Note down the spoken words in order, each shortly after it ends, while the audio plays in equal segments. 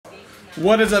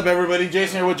What is up, everybody?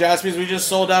 Jason here with Jaspys. We just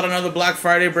sold out another Black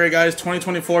Friday break, guys.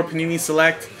 2024 Panini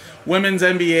Select Women's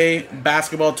NBA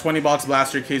Basketball 20-box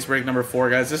blaster case break number 4,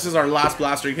 guys. This is our last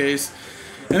blaster case.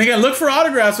 And again, look for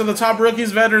autographs of the top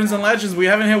rookies, veterans, and legends. We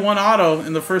haven't hit one auto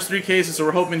in the first 3 cases, so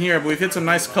we're hoping here. But we've hit some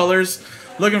nice colors.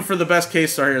 Looking for the best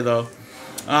case star here, though.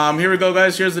 Here we go,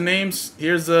 guys. Here's the names.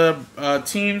 Here's the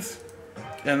teams.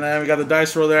 And then we got the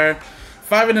dice roll there.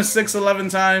 5 and a 6, 11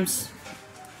 times.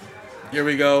 Here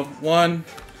we go. 1,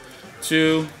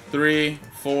 2, 3,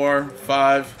 4,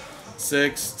 5,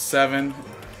 6, 7,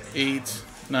 8,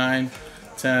 9,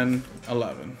 10,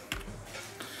 11.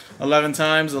 11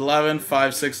 times, 11,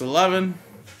 5, 6, 11.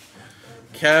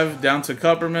 Kev down to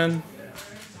Kupperman.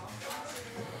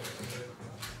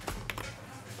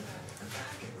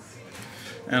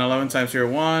 And 11 times here.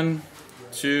 1,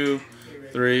 2,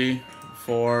 3,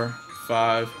 4,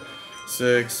 5,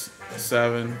 6,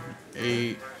 7,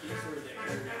 8,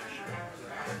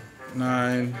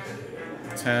 9,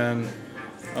 10,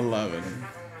 11.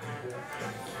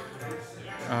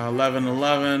 11,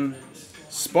 11.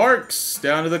 Sparks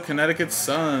down to the Connecticut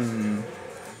Sun.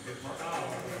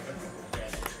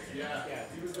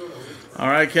 All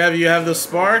right, Kev, you have the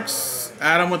Sparks.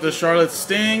 Adam with the Charlotte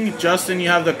Sting. Justin, you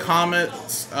have the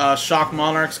Comets Shock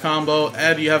Monarchs combo.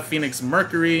 Ed, you have Phoenix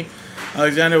Mercury.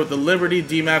 Alexander with the Liberty.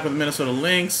 D-Mac with the Minnesota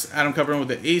Lynx. Adam Kupperman with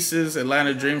the Aces.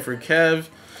 Atlanta Dream for Kev.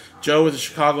 Joe with the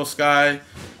Chicago Sky.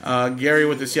 Gary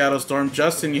with the Seattle Storm.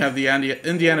 Justin, you have the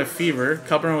Indiana Fever.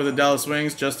 Kupperman with the Dallas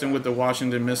Wings. Justin with the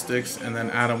Washington Mystics. And then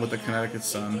Adam with the Connecticut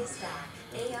Sun.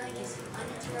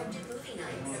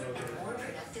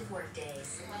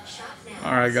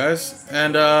 Alright, guys.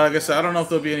 And I guess I don't know if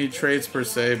there'll be any trades per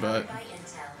se, but...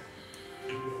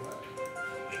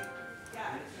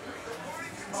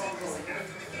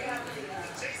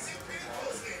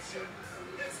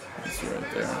 it's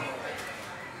right there.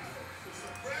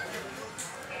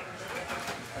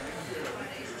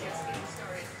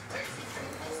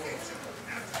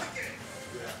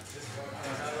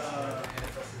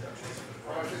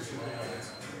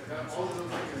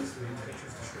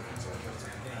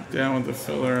 Down with the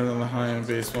filler and then the high-end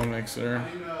baseball mixer.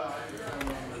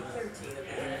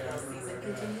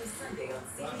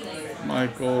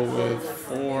 Michael with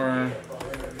 4.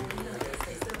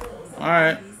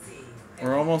 Alright.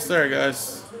 We're almost there,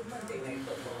 guys.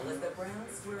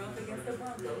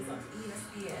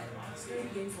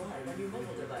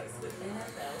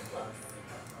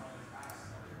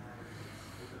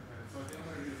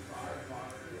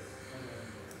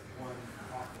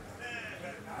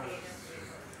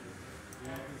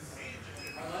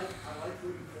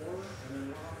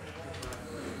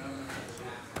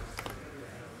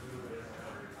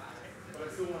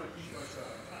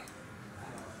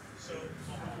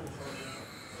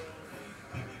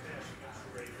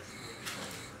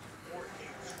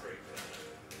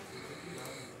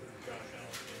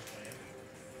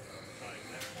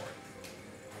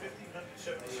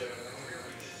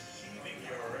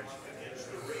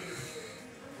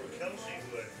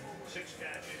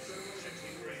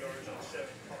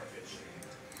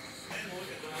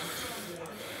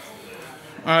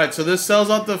 Alright, so this sells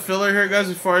out the filler here, guys.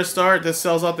 Before I start, this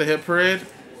sells out the hit parade.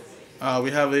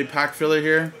 We have a pack filler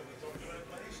here.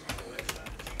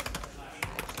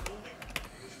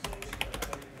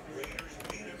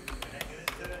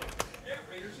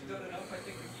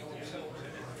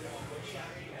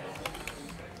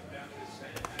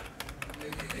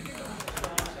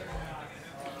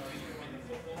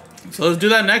 So let's do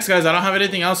that next, guys. I don't have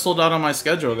anything else sold out on my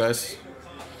schedule, guys.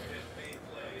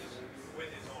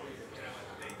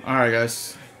 Alright,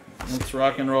 guys. Let's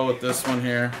rock and roll with this one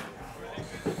here.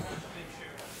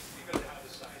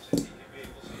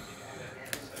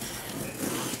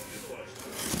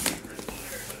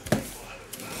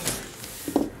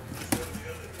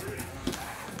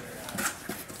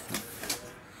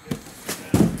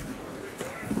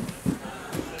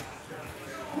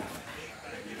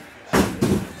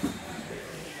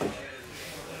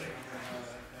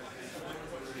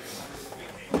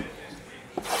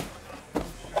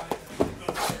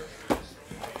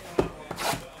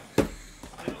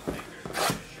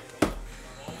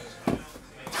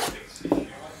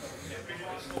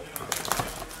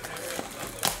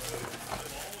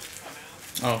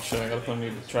 Oh shit, I gotta put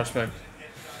in the trash bag.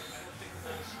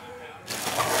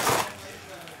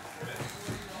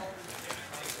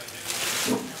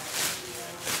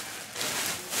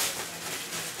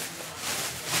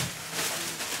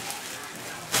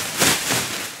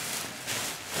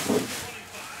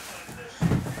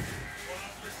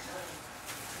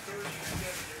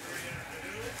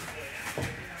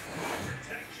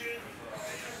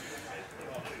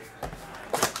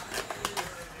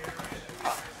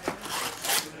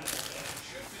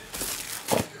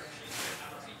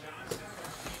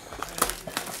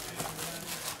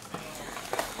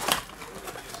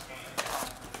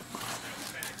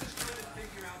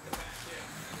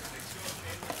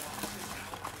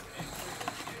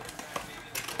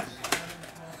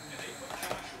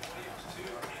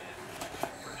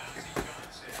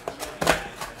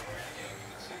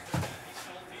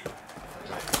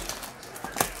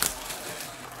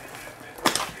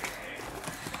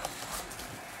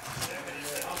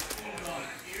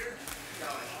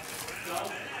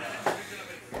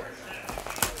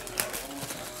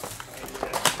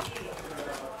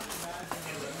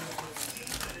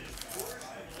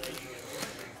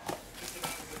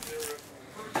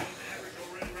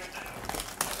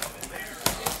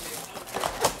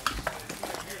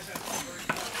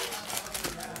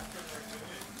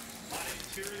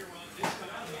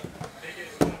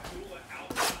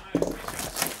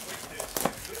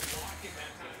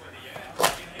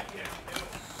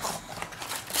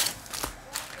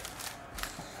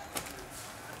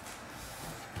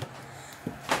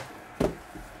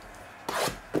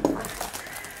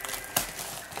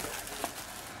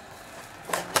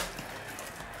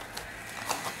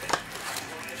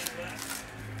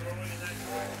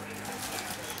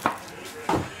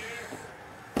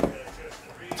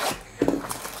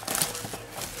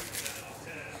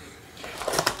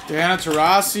 Diana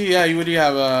Taurasi, yeah, what do you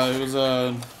have? It was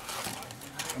a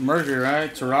Mercury, right?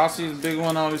 Taurasi's big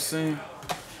one, obviously.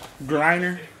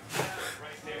 Griner.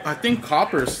 I think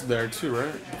Copper's there too,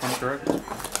 right? If I'm correct.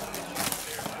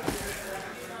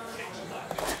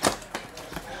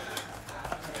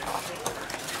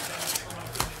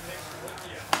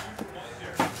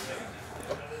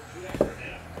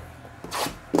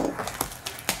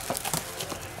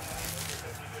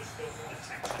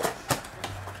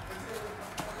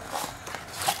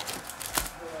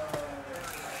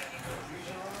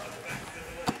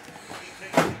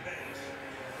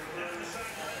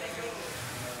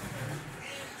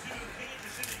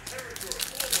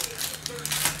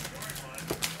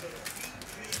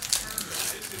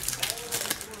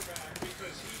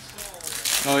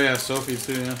 Oh yeah, Sophie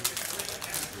too, yeah.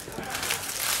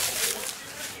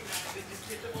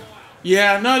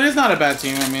 Yeah, no, it is not a bad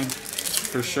team, I mean,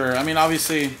 for sure. I mean,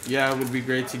 obviously, yeah, it would be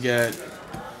great to get,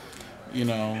 you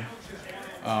know,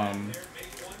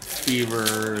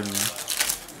 Fever and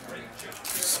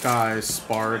Sky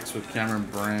Sparks with Cameron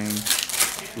Brink,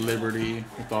 Liberty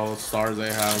with all the stars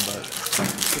they have, but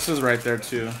this is right there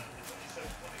too.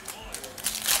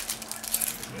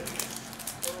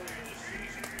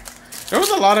 There was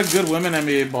a lot of good women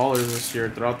NBA ballers this year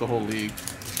throughout the whole league.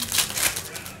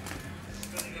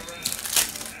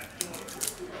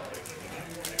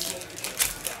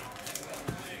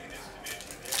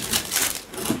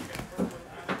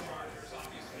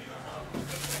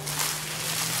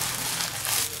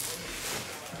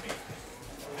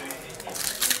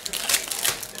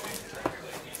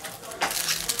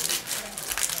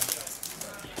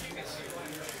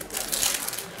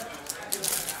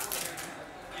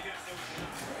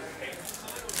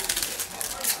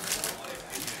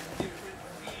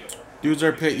 Dudes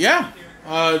are paid. Yeah.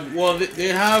 Well, they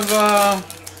have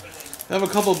a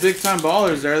couple big time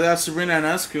ballers there. That's Sabrina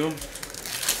Ionescu.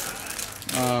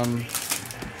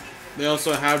 They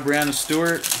also have Brianna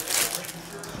Stewart.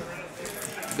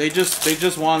 They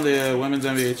just won the Women's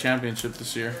NBA Championship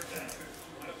this year.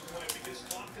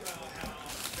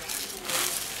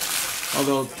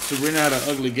 Although Sabrina had an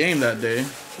ugly game that day,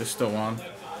 they still won.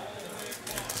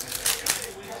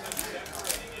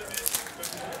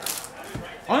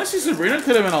 Honestly, Sabrina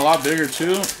could have been a lot bigger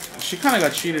too. She kind of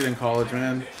got cheated in college,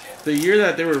 man. The year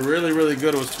that they were really, really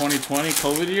good was 2020,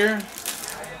 COVID year.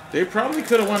 They probably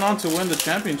could have went on to win the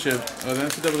championship, the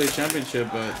NCAA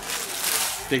championship, but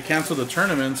they canceled the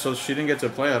tournament, so she didn't get to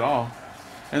play at all.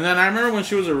 And then I remember when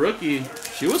she was a rookie,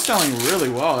 she was selling really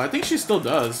well. I think she still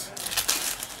does.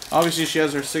 Obviously, she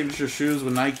has her signature shoes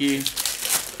with Nike.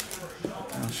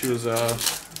 She was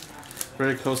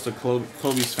very close to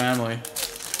Kobe's family.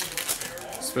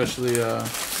 Especially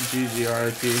Gigi,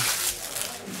 RIP.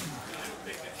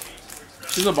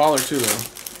 She's a baller too, though.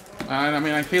 And I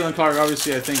mean, Caitlin Clark,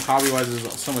 obviously, I think hobby-wise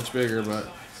is so much bigger, but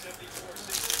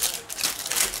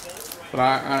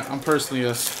I'm personally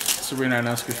a Sabrina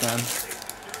Ionescu fan.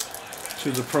 She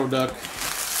was a pro duck.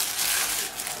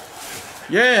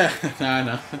 Yeah, I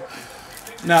know.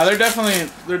 No, they're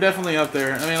definitely up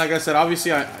there. I mean, like I said,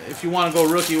 obviously, if you want to go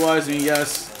rookie-wise, I mean,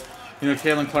 yes, you know,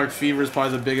 Caitlin Clark Fever is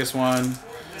probably the biggest one.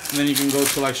 And then you can go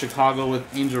to like Chicago with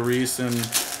Angel Reese and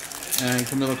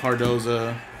Camila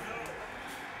Cardoza.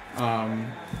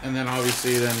 And then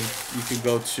obviously then you could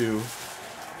go to,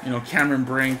 you know, Cameron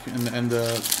Brink and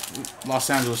the Los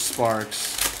Angeles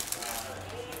Sparks.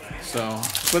 So,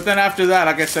 but then after that,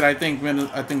 like I said, I think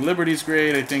Liberty's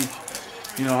great. I think,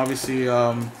 you know, obviously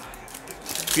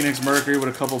Phoenix Mercury with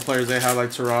a couple players they have like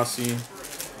Taurasi.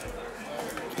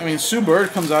 I mean, Sue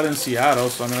Bird comes out in Seattle,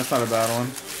 so I mean that's not a bad one.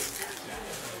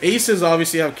 Aces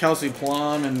obviously have Kelsey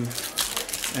Plum and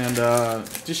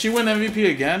did she win MVP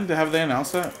again? Have they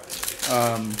announced that?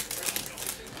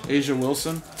 Asia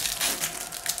Wilson.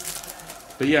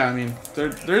 But yeah, I mean,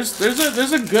 there's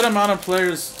a good amount of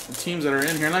teams that are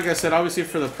in here. And like I said, obviously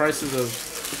for the prices of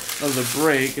the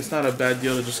break, it's not a bad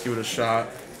deal to just give it a shot.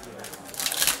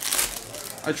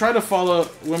 I try to follow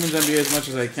women's NBA as much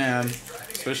as I can,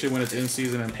 especially when it's in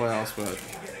season and playoffs, but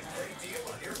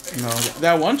you know,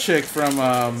 that one chick from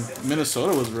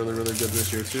Minnesota was really, really good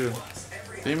this year too.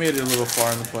 They made it a little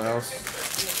far in the playoffs.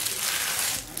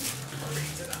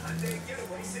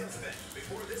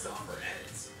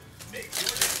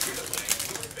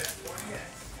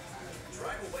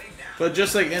 But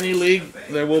just like any league,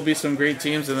 there will be some great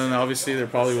teams, and then obviously there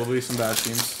probably will be some bad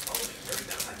teams.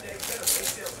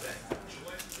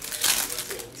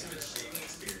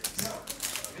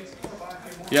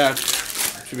 Yeah,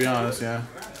 to be honest, yeah.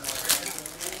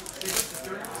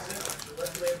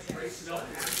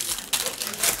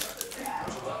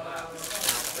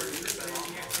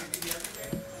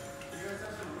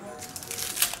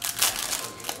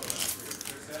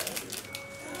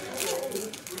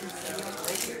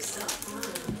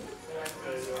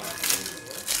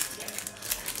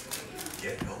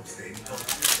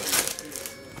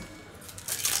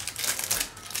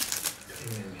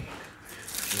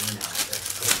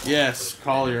 Yes,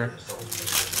 Collier.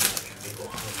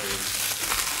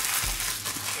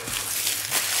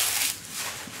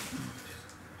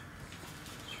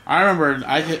 I remember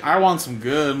I won some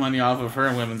good money off of her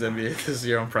in women's NBA because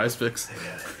you're on Prize Picks.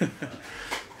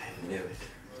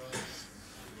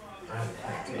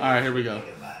 All right, here we go.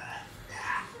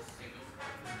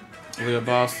 Leah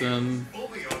Boston.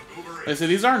 Like I said,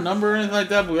 these aren't numbered or anything like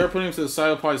that, but we are putting them to the side.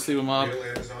 I'll probably sleeve them up.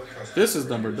 This is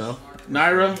numbered though.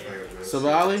 Naira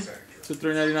Savali to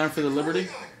 $3.99 for the Liberty.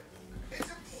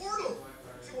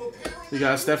 We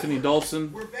got Stephanie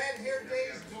Dolson.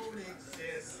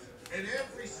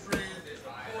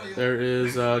 There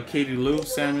is Katie Lou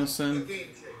Samuelson.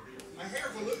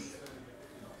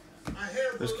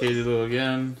 There's Katie Lou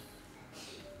again.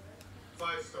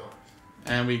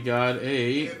 And we got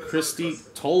a Christy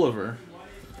Tolliver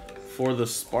for the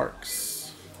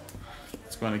Sparks.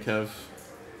 It's going to Kev.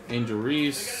 Angel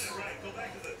Reese.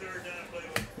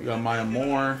 We got Maya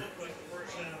Moore.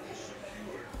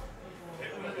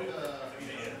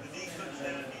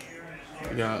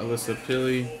 We got Alyssa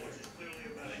Pilley.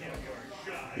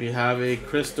 We have a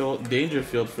Crystal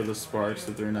Dangerfield for the Sparks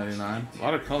to $3.99. A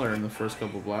lot of color in the first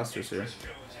couple blasters here.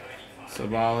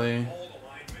 Sabali.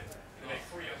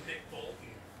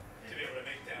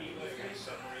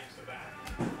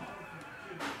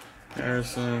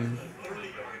 Harrison.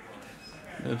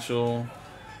 Mitchell.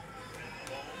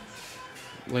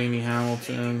 Lainey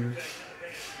Hamilton.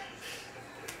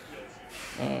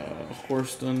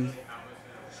 Horston.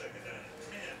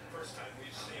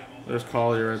 There's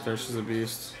Collier right there. She's a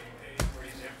beast.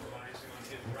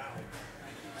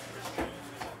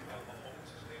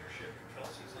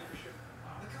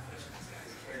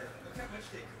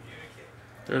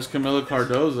 There's Camila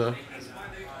Cardoza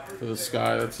for the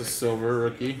Sky. That's a silver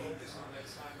rookie.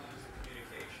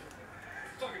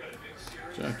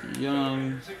 Jackie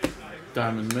Young.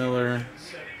 Diamond Miller.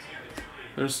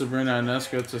 There's Sabrina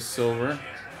Ionescu. It's a silver.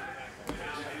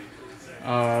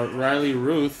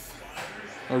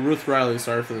 Ruth Riley,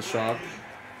 sorry for the shock.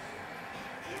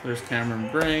 There's Cameron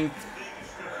Brink.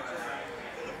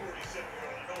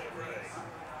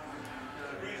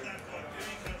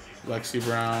 Lexi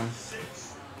Brown.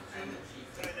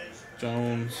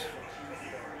 Jones.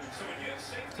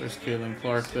 There's Caitlin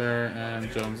Clark there, and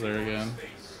Jones there again.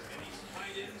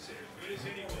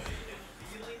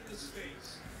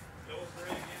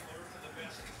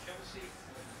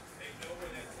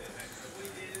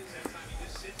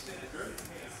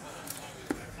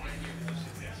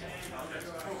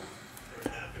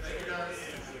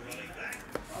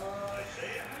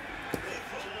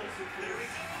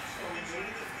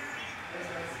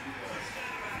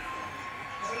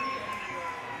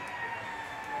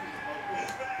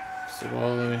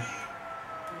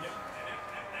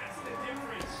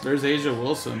 There's Asia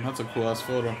Wilson. That's a cool ass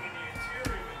photo.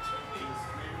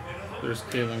 There's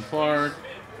Caitlin Clark.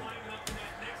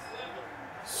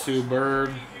 Sue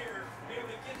Bird.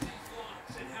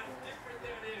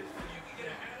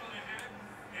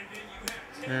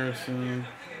 Harrison.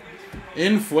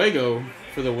 In Fuego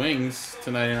for the Wings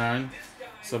to 99.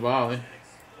 Sabali.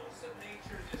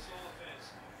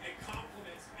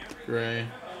 Gray.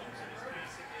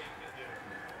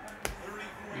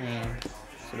 Yeah.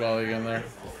 Sabali again there.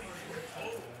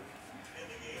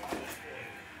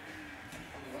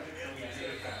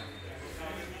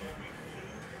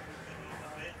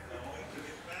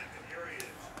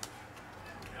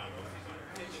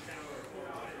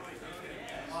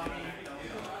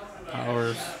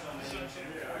 Powers,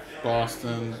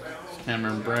 Boston,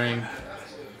 Cameron Brink,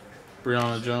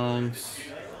 Brianna Jones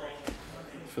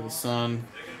for the Sun,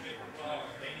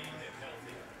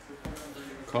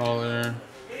 Collier,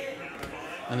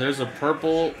 and there's a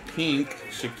purple pink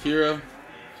Shakira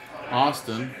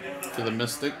Austin to the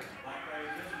Mystic,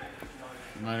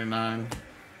 99,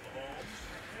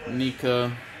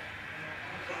 Nika,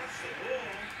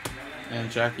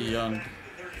 and Jackie Young.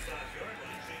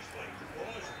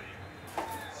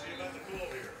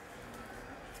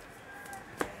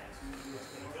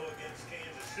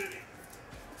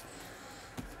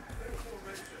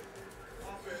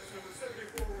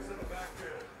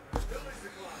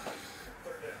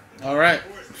 All right,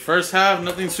 first half,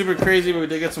 nothing super crazy, but we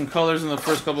did get some colors in the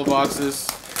first couple boxes.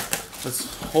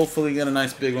 Let's hopefully get a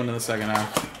nice big one in the second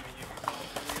half.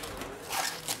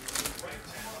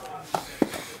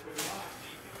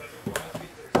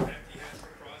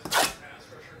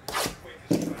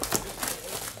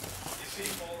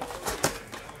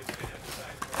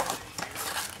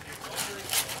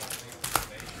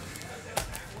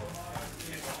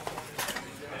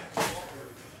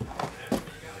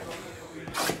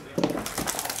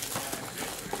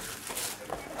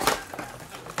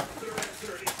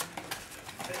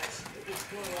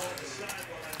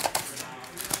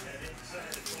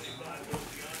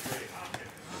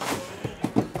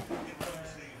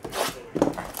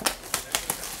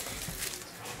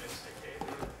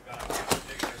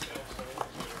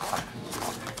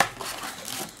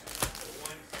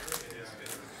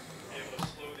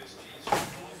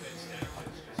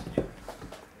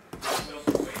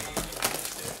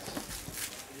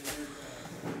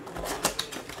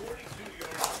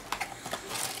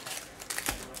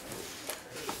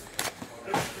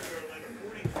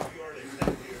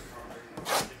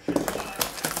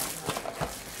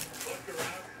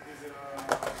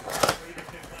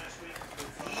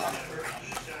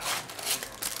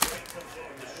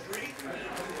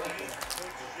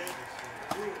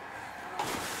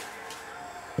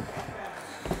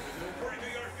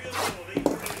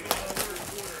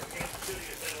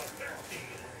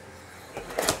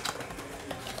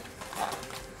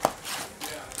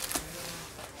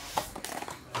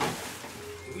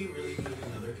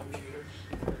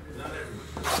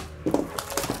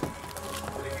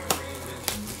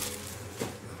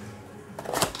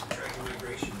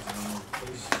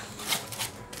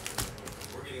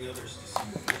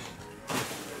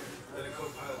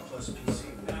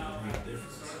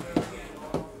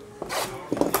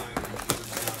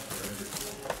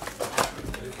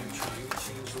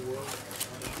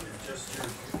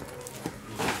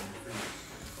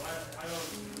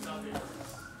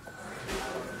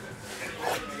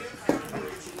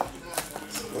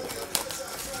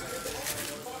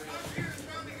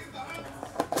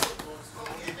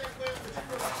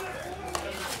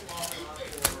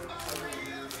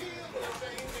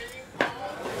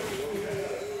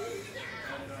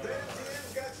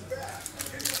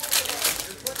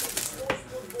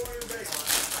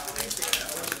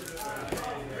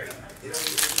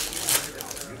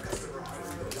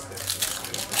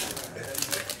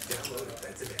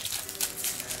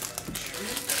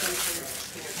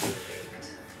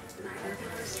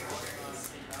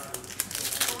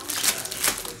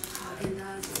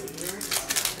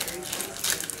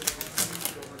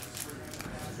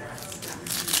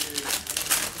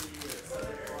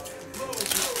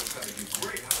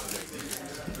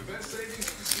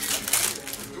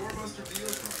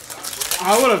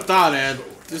 I would have thought, Ed.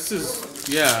 This is,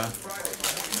 yeah.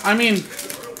 I mean,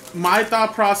 my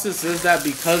thought process is that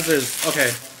because there's,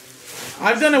 okay,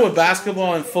 I've done it with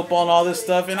basketball and football and all this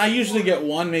stuff, and I usually get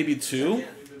one, maybe two.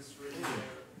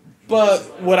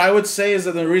 But what I would say is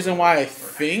that the reason why I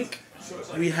think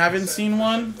we haven't seen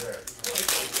one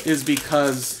is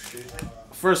because,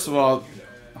 first of all,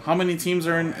 how many teams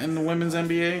are in the women's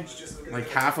NBA? Like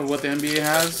half of what the NBA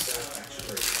has.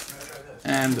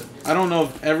 And I don't know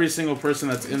if every single person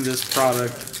that's in this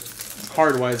product,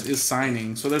 card-wise, is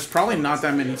signing. So there's probably not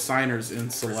that many signers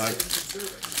in Select.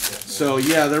 So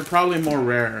yeah, they're probably more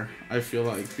rare, I feel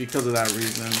like, because of that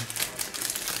reason.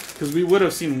 Because we would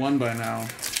have seen one by now.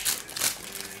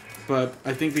 But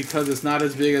I think because it's not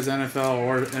as big as NFL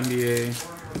or NBA,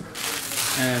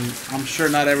 and I'm sure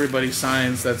not everybody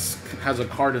signs that has a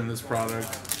card in this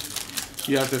product,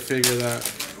 you have to figure that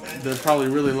they're probably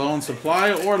really low in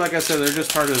supply, or like I said, they're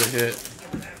just harder to hit.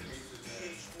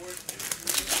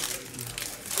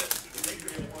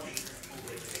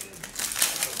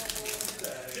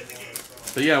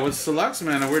 But yeah, with Selects,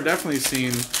 man, we're definitely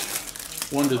seeing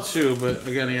 1 to 2. But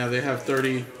again, yeah, they have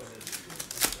 30.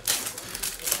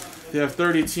 They have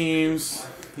 30 teams,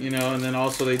 you know, and then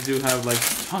also they do have like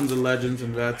tons of legends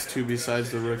and vets too,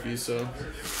 besides the rookies. So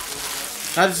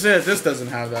not to say that this doesn't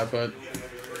have that, but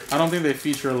I don't think they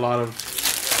feature a lot of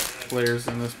players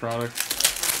in this product.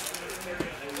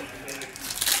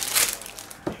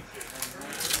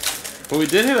 But we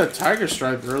did hit a tiger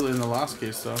stripe early in the last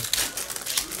case, though.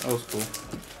 That was cool.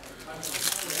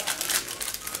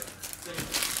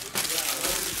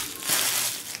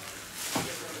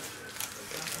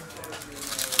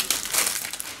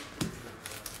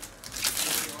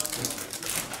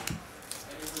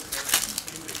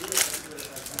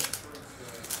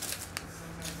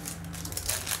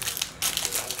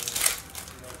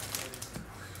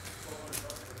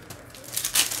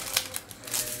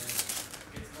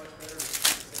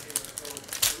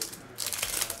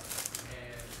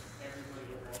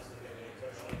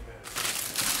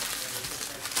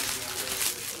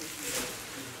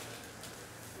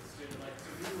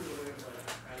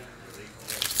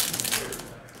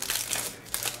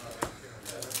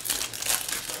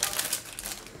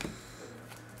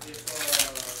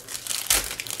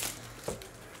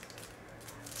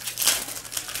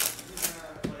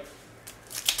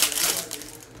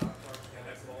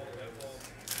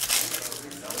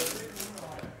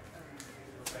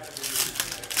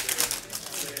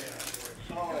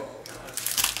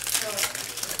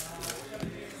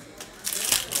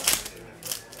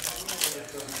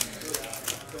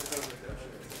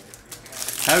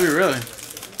 Have you really?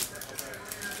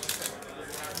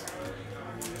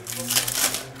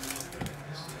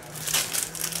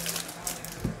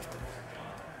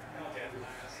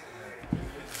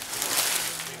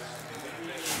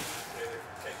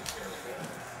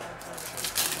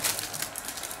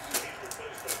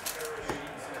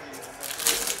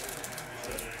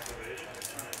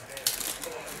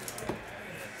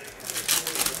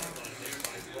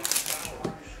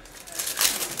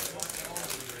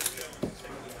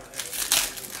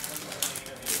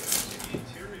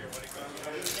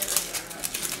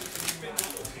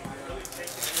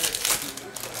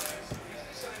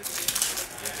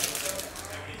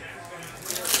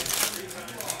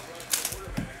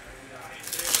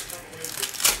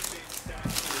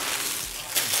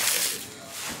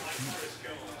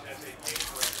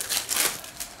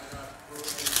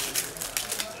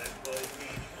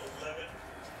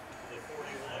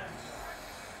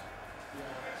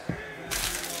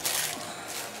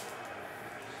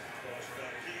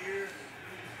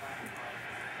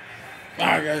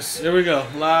 Alright guys, here we go.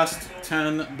 Last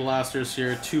 10 blasters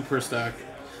here, 2 per stack.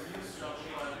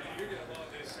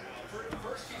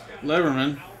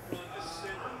 Leverman.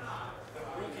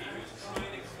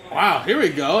 Wow, here we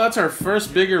go. That's our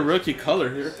first bigger rookie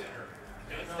color here.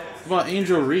 How about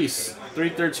Angel Reese?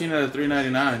 313 out of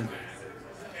 399.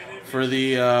 For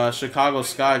the Chicago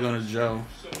Sky going to Joe.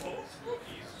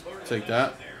 Take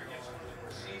that.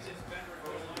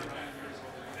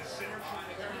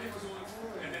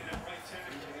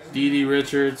 D.D.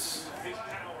 Richards,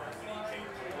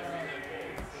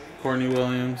 Courtney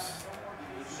Williams,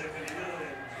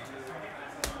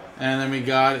 and then we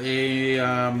got a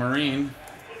Marine,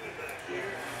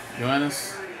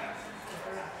 Johannes,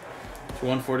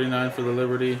 149 for the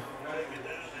Liberty,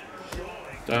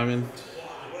 Diamond,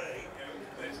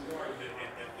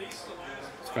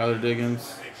 Skylar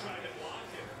Diggins,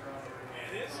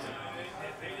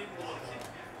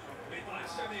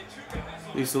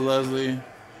 Lisa Leslie,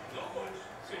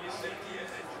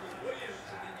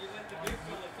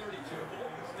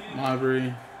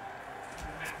 Marbury,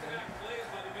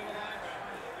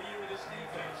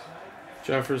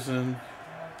 Jefferson.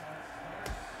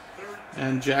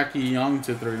 And Jackie Young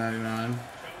to 399.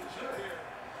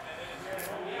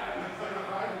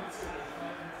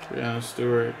 Brianna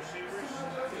Stewart.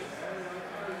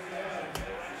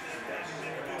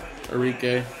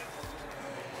 Enrique.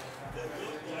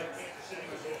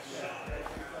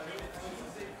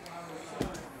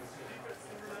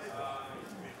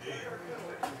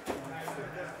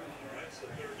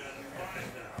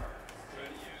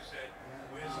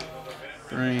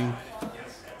 Ring.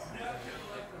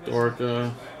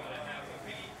 Dorka.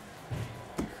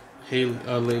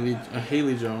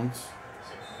 Haley Jones.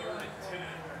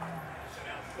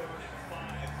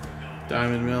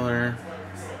 Diamond Miller.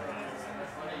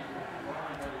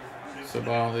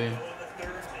 Sabali.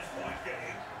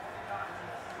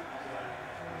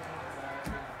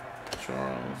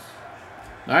 Charles.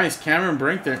 Nice. Cameron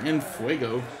Brink there in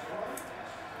Fuego.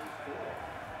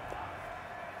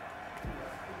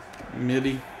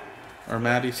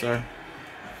 Maddie, sorry.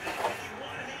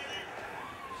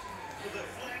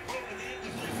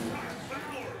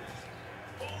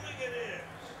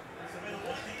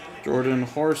 Jordan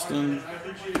Horston.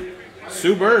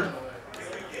 Sue Bird.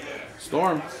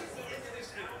 Storm.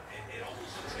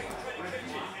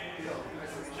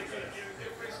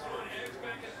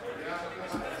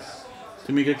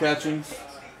 Tamika Catchings.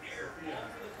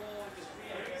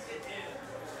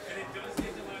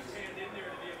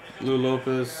 Lou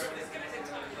Lopez.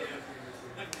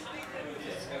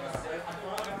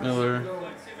 Miller.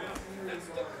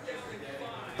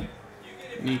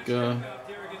 Nika.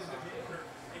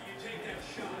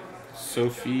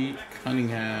 Sophie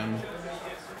Cunningham.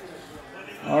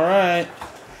 All right.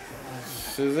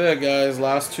 This is it, guys.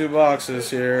 Last 2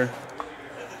 boxes here.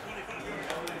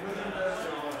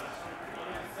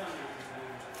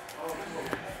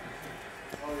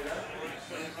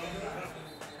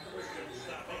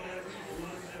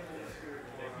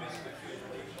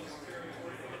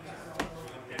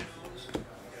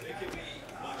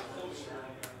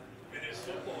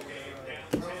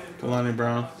 Delaney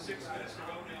Brown.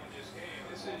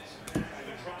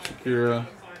 Shakira.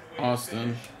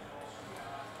 Austin.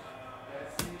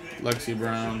 Lexi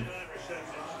Brown.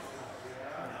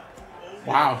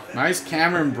 Wow, nice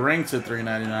Cameron Brink to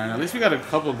 399. At least we got a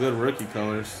couple good rookie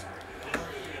colors.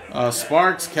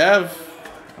 Sparks, Kev.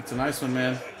 That's a nice one,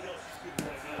 man.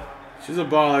 She's a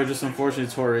baller, just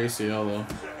unfortunately tore her ACL though.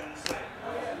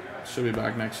 She'll be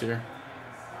back next year.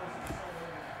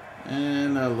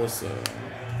 And Alyssa.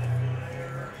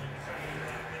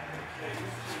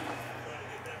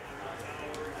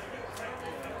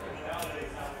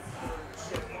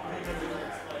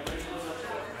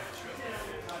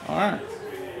 Alright.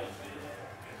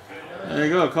 There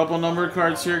you go. A couple numbered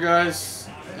cards here, guys.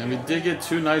 And we did get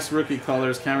 2 nice rookie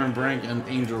colors, Cameron Brink and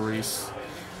Angel Reese.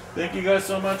 Thank you guys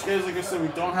so much, guys. Like I said, we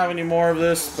don't have any more of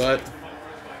this, but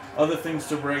other things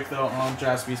to break, though, on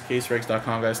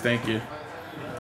jaspyscasebreaks.com, guys. Thank you.